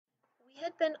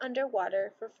had been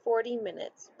underwater for 40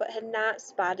 minutes but had not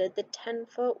spotted the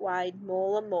 10-foot wide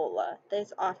Mola Mola that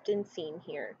is often seen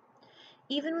here.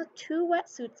 Even with two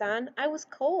wetsuits on, I was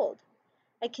cold.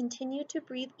 I continued to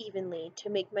breathe evenly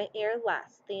to make my air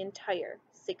last the entire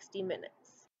 60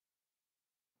 minutes.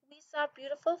 We saw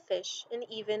beautiful fish and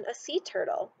even a sea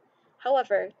turtle.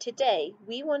 However, today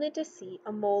we wanted to see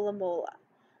a Mola Mola.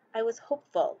 I was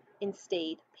hopeful and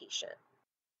stayed patient.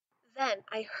 Then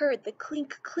I heard the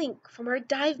clink clink from our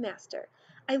dive master.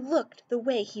 I looked the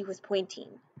way he was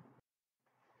pointing.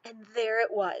 And there it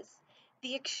was,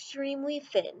 the extremely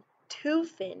thin,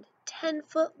 two-finned,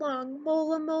 10-foot long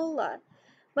Mola Mola.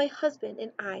 My husband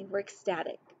and I were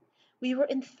ecstatic. We were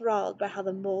enthralled by how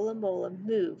the Mola Mola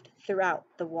moved throughout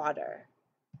the water.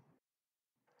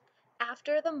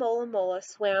 After the Mola Mola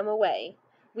swam away,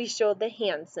 we showed the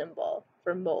hand symbol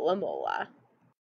for Mola Mola.